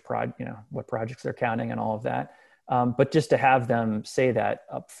said what projects they're counting and all of that. But just to have them say that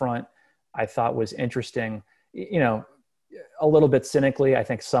up front, I thought was interesting. A little bit cynically, I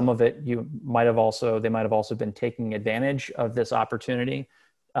think some of it they might have also been taking advantage of this opportunity.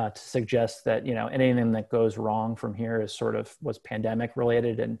 To suggest that anything that goes wrong from here was pandemic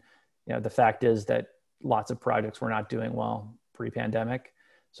related, and the fact is that lots of projects were not doing well pre-pandemic.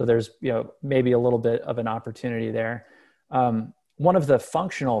 So there's, maybe a little bit of an opportunity there. One of the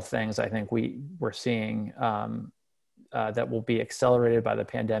functional things I think we're seeing that will be accelerated by the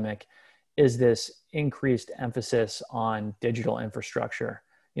pandemic is this increased emphasis on digital infrastructure.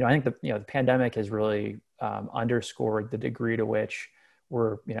 I think the pandemic has really underscored the degree to which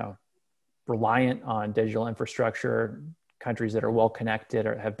we're, reliant on digital infrastructure. Countries that are well connected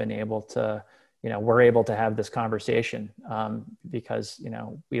or have been able to, we're able to have this conversation because,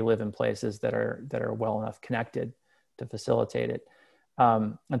 we live in places that are well enough connected to facilitate it.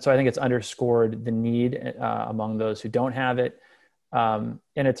 And so I think it's underscored the need among those who don't have it. And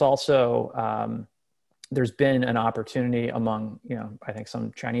it's also, there's been an opportunity among, I think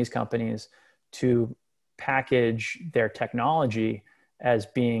some Chinese companies to package their technology as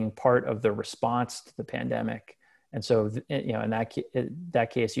being part of the response to the pandemic. And so, in that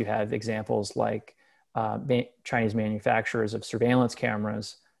case, you have examples like Chinese manufacturers of surveillance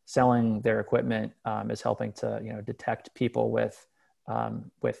cameras selling their equipment as helping to, detect people with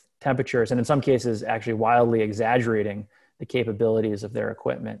temperatures, and in some cases, actually wildly exaggerating the capabilities of their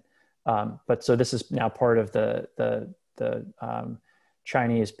equipment. But so this is now part of the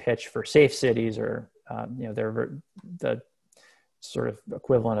Chinese pitch for safe cities, or they're the sort of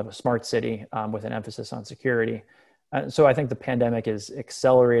equivalent of a smart city with an emphasis on security. So I think the pandemic is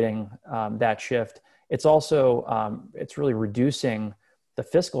accelerating that shift. It's also, it's really reducing the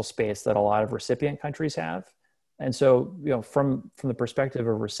fiscal space that a lot of recipient countries have. And so, from the perspective of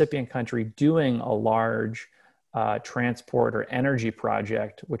a recipient country doing a large transport or energy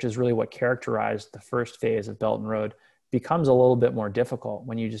project, which is really what characterized the first phase of Belt and Road, becomes a little bit more difficult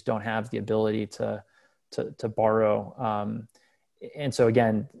when you just don't have the ability to borrow. And so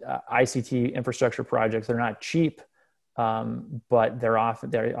again, ICT infrastructure projects, they're not cheap, but they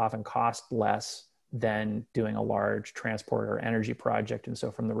often cost less than doing a large transport or energy project. And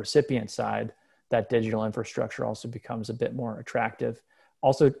so from the recipient side, that digital infrastructure also becomes a bit more attractive.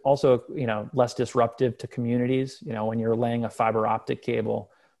 Also, less disruptive to communities. When you're laying a fiber optic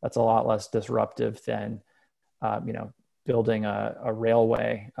cable, that's a lot less disruptive than, building a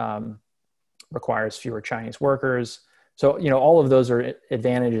railway. Requires fewer Chinese workers. So, all of those are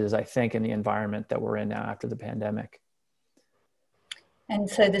advantages, I think, in the environment that we're in now after the pandemic. And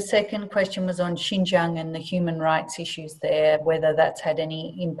so the second question was on Xinjiang and the human rights issues there, whether that's had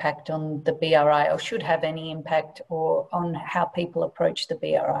any impact on the BRI or should have any impact or on how people approach the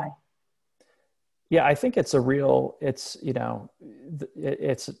BRI. Yeah, I think it's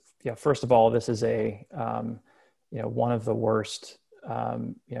first of all, this is one of the worst,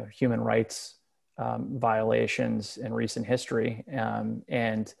 human rights violations in recent history.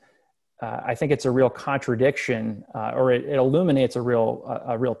 I think it's a real contradiction, or it illuminates a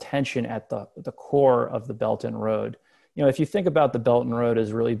real tension at the core of the Belt and Road. If you think about the Belt and Road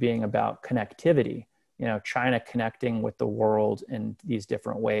as really being about connectivity, China connecting with the world in these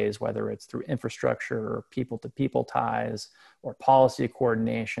different ways, whether it's through infrastructure or people-to-people ties or policy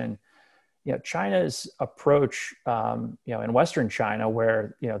coordination. China's approach, in Western China,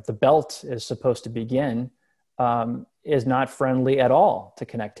 where, the belt is supposed to begin, is not friendly at all to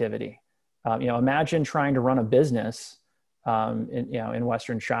connectivity. Imagine trying to run a business, in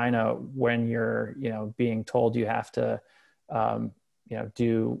Western China when you're, being told you have to,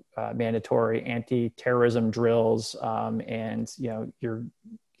 do mandatory anti-terrorism drills, and,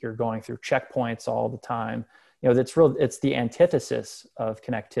 you're going through checkpoints all the time. It's the antithesis of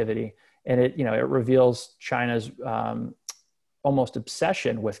connectivity. And it reveals China's almost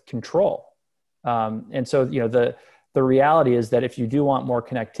obsession with control. And so, the reality is that if you do want more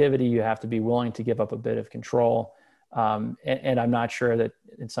connectivity, you have to be willing to give up a bit of control. And I'm not sure that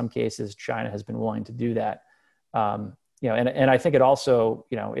in some cases China has been willing to do that. And I think it also,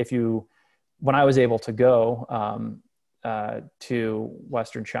 when I was able to go to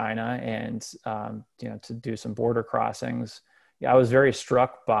Western China and, to do some border crossings, I was very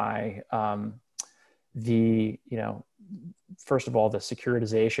struck by first of all, the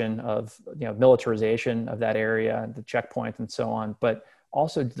securitization of, militarization of that area, the checkpoints and so on, but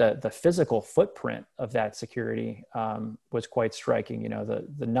also the physical footprint of that security was quite striking.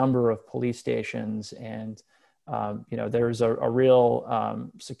 The number of police stations and, there's a real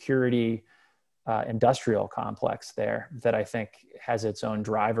security industrial complex there that I think has its own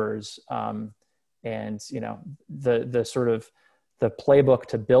drivers. And, the sort of the playbook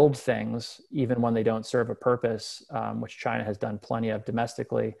to build things, even when they don't serve a purpose, which China has done plenty of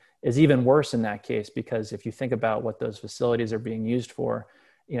domestically, is even worse in that case, because if you think about what those facilities are being used for,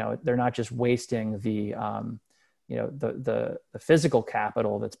 they're not just wasting the the physical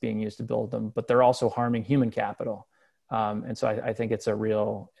capital that's being used to build them, but they're also harming human capital. And so I think it's a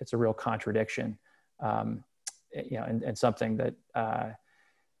real contradiction, and something that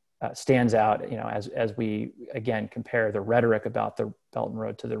stands out, as we again compare the rhetoric about the Belt and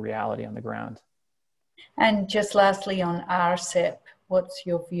Road to the reality on the ground. And just lastly on RCEP, what's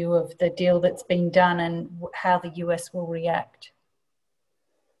your view of the deal that's been done and how the US will react?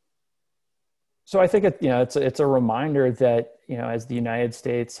 So I think it's a reminder that as the United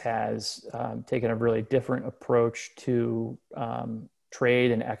States has taken a really different approach to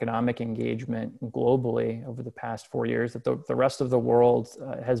trade and economic engagement globally over the past 4 years, that the rest of the world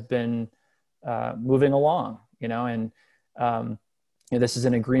has been moving along. This is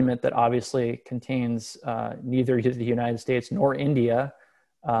an agreement that obviously contains neither the United States nor India,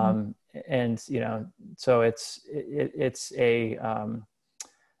 and so it's a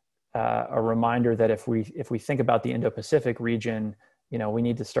reminder that if we think about the Indo-Pacific region, we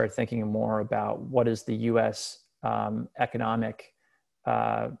need to start thinking more about what is the U.S. Economic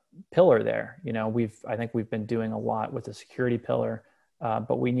pillar there. I think we've been doing a lot with the security pillar,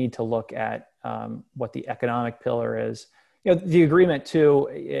 but we need to look at what the economic pillar is. The agreement too,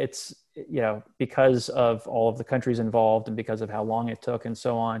 it's, because of all of the countries involved and because of how long it took and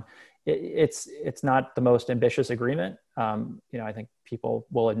so on, it's not the most ambitious agreement. I think people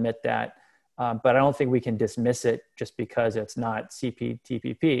will admit that, but I don't think we can dismiss it just because it's not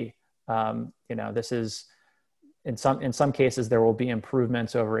CPTPP. This is, in some cases there will be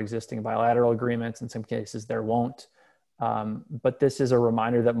improvements over existing bilateral agreements. In some cases there won't. But this is a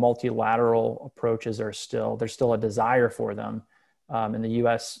reminder that multilateral approaches there's still a desire for them. And the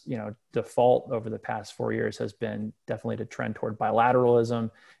U.S., default over the past 4 years has been definitely to trend toward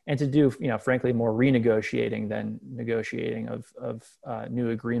bilateralism and to do, frankly, more renegotiating than negotiating of new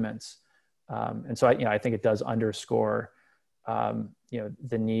agreements. And so I think it does underscore,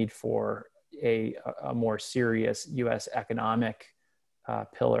 the need for a more serious U.S. economic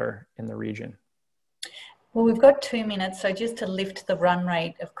pillar in the region. Well, we've got 2 minutes, so just to lift the run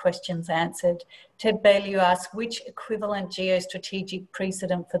rate of questions answered. Ted Bailey asks, which equivalent geostrategic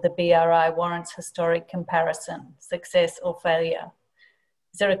precedent for the BRI warrants historic comparison, success or failure?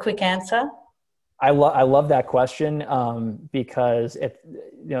 Is there a quick answer? I love that question because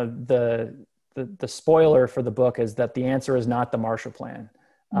the spoiler for the book is that the answer is not the Marshall Plan.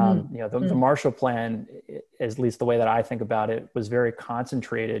 The Marshall Plan, at least the way that I think about it, was very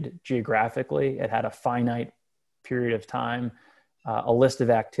concentrated geographically. It had a finite period of time, a list of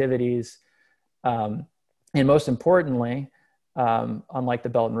activities. And most importantly, unlike the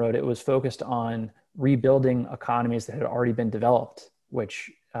Belt and Road, it was focused on rebuilding economies that had already been developed, which,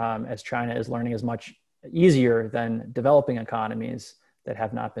 as China is learning, is much easier than developing economies that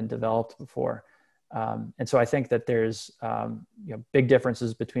have not been developed before. And so I think that there's big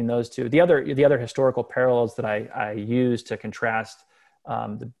differences between those two. The other historical parallels that I use to contrast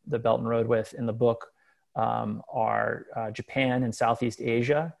the Belt and Road with in the book are Japan and Southeast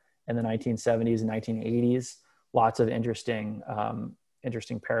Asia in the 1970s and 1980s. Lots of interesting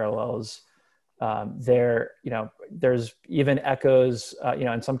parallels there. There's even echoes.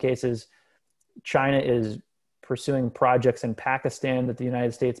 In some cases, China is pursuing projects in Pakistan that the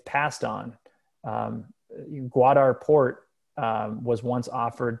United States passed on. Gwadar Port was once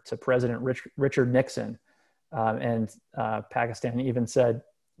offered to President Richard Nixon, and Pakistan even said,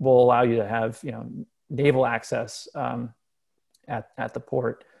 "We'll allow you to have naval access at the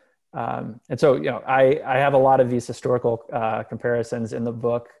port." And so I have a lot of these historical comparisons in the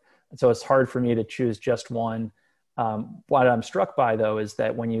book, and so it's hard for me to choose just one. What I'm struck by, though, is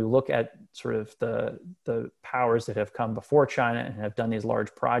that when you look at sort of the powers that have come before China and have done these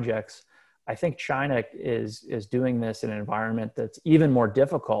large projects, I think China is doing this in an environment that's even more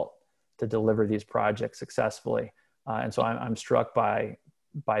difficult to deliver these projects successfully. And so I'm struck by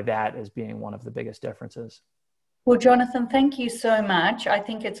that as being one of the biggest differences. Well, Jonathan, thank you so much. I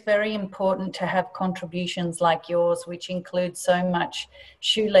think it's very important to have contributions like yours, which include so much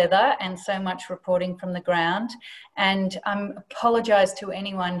shoe leather and so much reporting from the ground. And I apologise to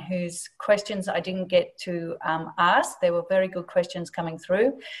anyone whose questions I didn't get to ask. There were very good questions coming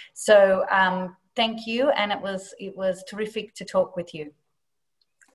through. So thank you, and it was terrific to talk with you.